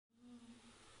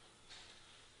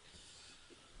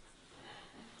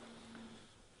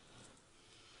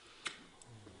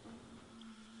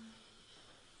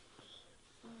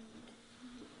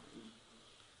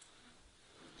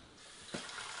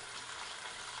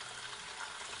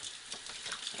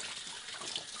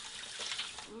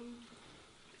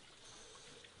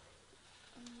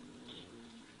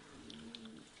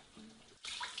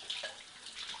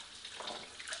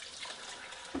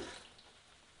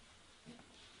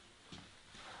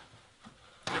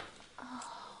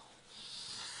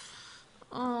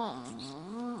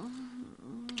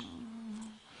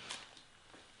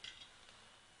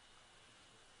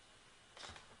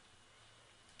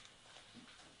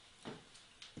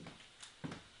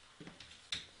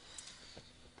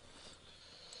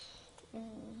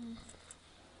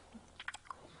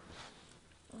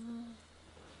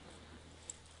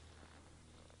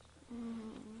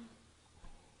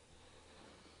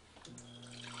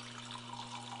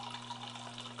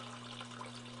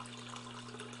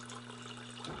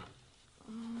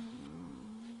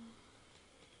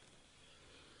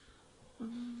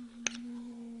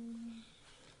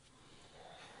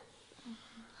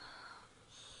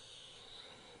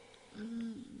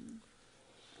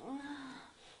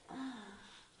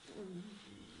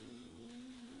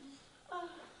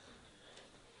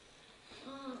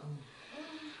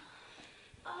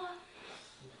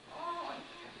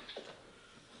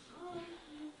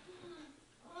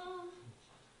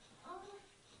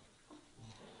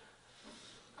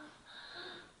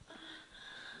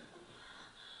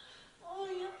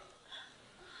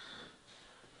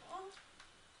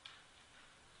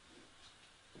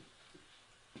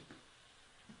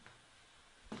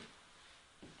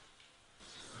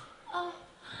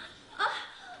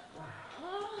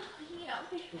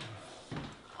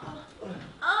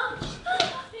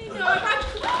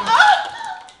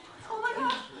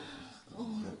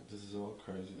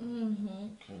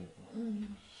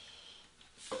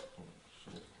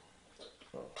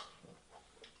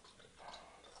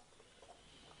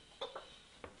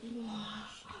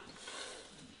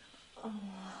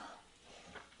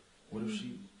What if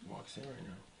she walks in right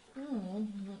now?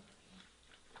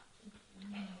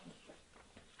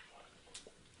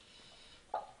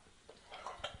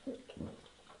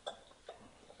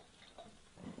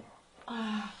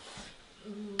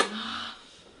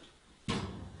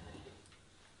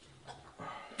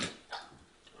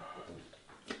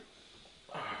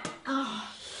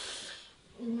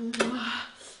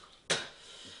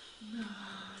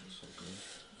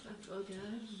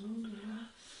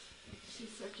 She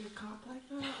suck your cock like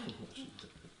that?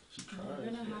 She tries.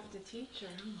 You're gonna have to teach her,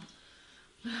 huh?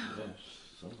 Yeah,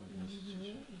 somebody has to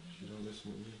teach her. She don't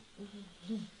listen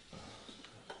to me.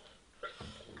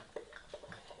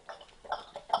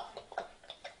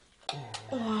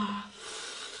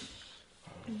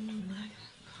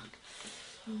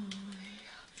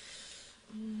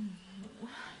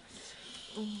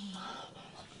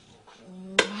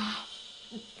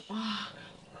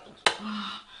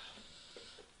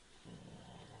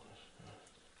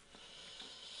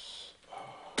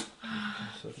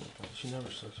 She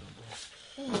never sucks on balls.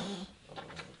 Oh,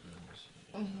 goodness.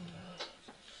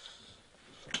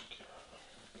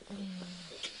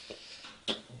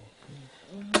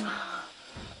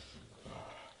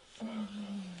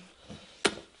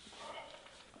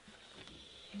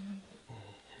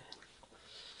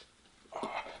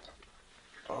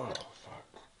 Oh, fuck.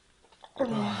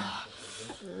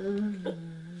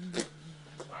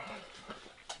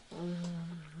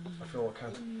 I feel all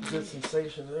kinds of good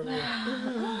sensations everywhere.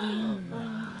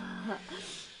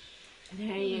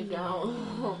 There you go.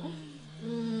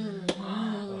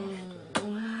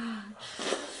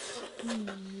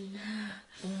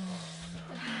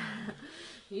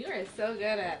 You are so good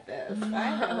at this. I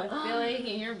have a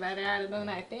feeling you're better at it than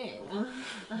I think.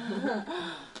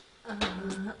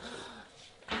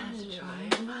 Let's try.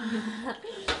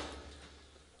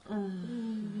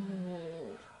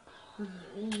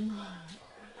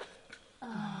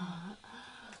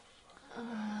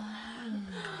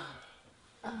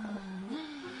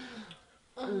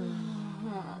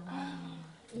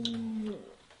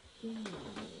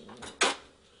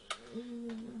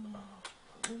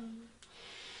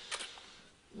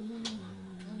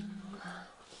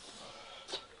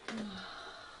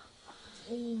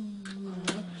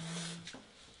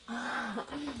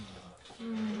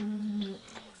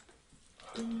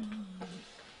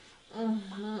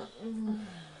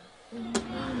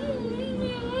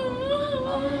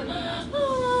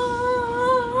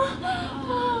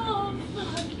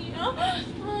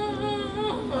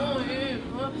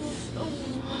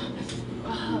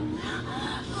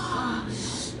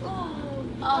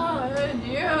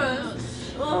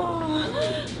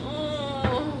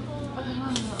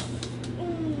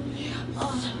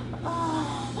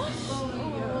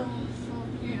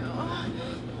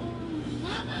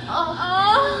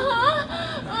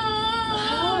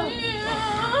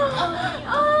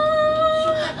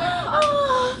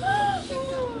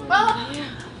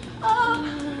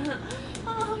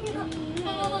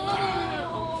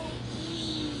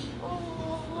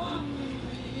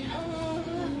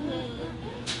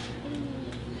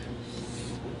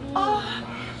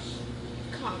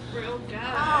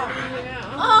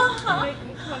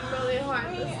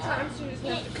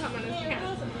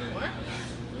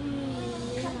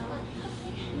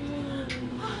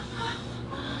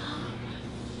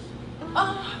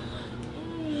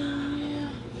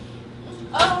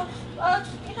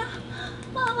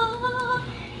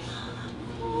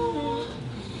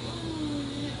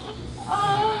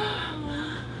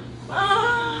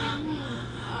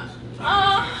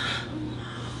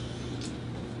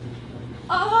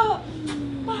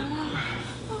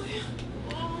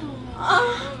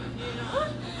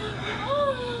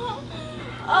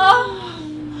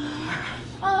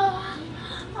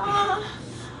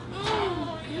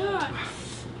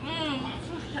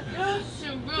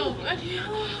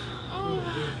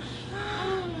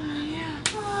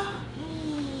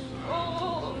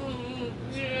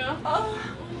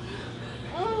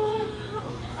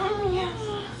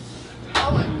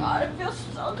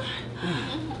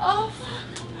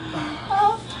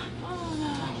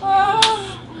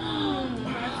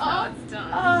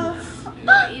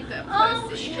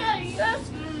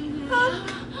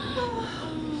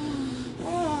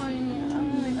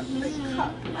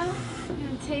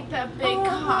 Take that big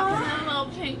cock and that little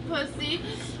pink pussy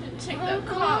and take that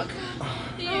cock.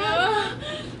 Yeah.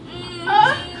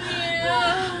 Yeah.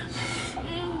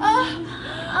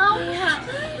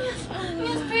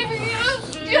 Yes, baby, yes.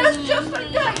 Yes, just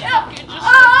like that, yeah. Just like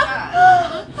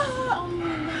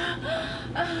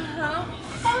that.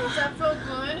 Does that feel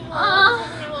good?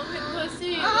 Your little pink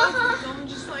pussy. It's going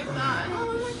just like that. Oh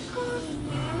my god.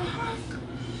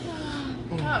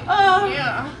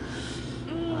 Yeah.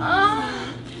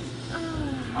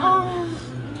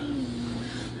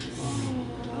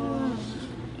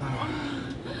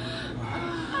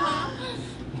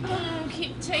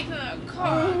 Keep taking that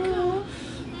cock.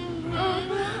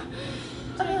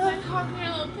 Take that cock in your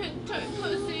little pink tight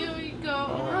pussy. Here we go.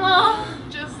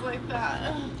 Just like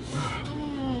that.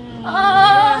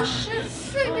 Shit,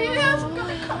 baby, that's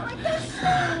gonna come like this.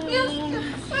 Yes,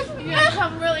 You're gonna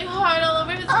come really hard all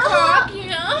over his cock,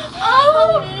 yeah?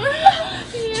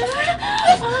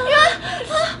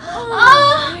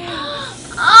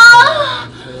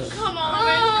 Come all over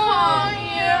his cock,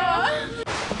 yeah?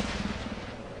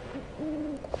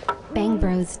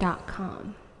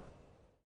 Bangbros.com